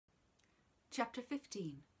Chapter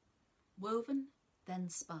 15. Woven, then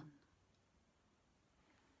spun.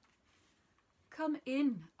 "Come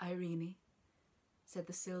in, Irene," said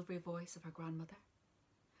the silvery voice of her grandmother.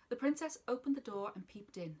 The princess opened the door and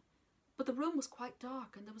peeped in, but the room was quite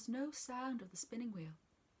dark and there was no sound of the spinning wheel.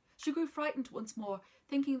 She grew frightened once more,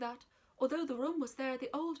 thinking that, although the room was there,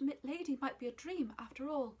 the old lady might be a dream after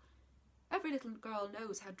all. Every little girl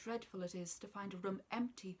knows how dreadful it is to find a room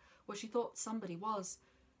empty where she thought somebody was.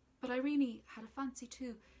 But Irene had a fancy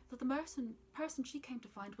too that the person she came to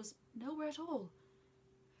find was nowhere at all.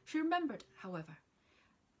 She remembered, however,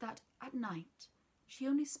 that at night she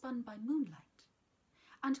only spun by moonlight,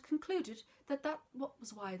 and concluded that that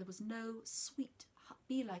was why there was no sweet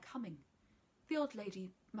bee-like humming. The old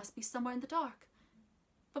lady must be somewhere in the dark.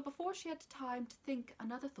 But before she had time to think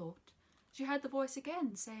another thought, she heard the voice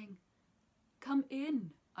again saying, "Come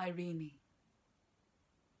in, Irene."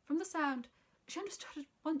 From the sound, she understood at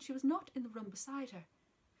once she was not in the room beside her.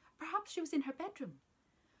 Perhaps she was in her bedroom.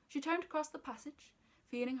 She turned across the passage,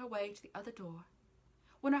 feeling her way to the other door.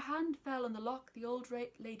 When her hand fell on the lock, the old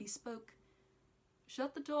lady spoke.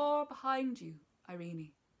 "Shut the door behind you,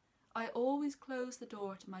 Irene. I always close the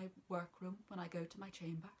door to my workroom when I go to my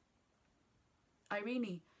chamber."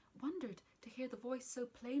 Irene wondered to hear the voice so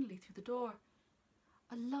plainly through the door.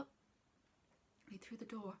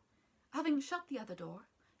 Having shut the other door,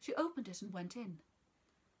 she opened it and went in.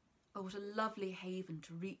 Oh, what a lovely haven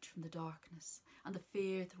to reach from the darkness and the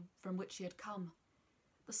fear from which she had come.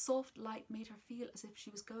 The soft light made her feel as if she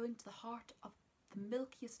was going to the heart of the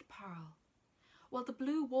milkiest pearl, while the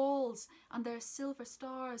blue walls and their silver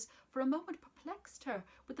stars for a moment perplexed her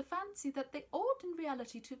with the fancy that they ought in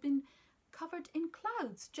reality to have been covered in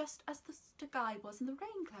clouds, just as the sky was in the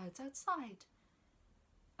rain clouds outside.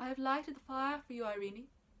 "I have lighted the fire for you, Irene.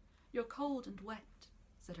 You're cold and wet,"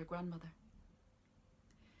 said her grandmother.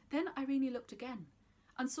 Then Irene looked again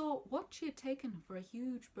and saw what she had taken for a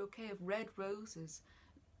huge bouquet of red roses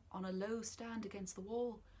on a low stand against the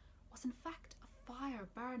wall was in fact a fire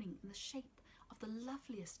burning in the shape of the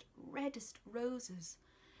loveliest, reddest roses,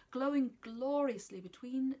 glowing gloriously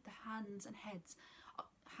between the hands and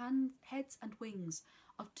wings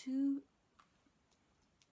of two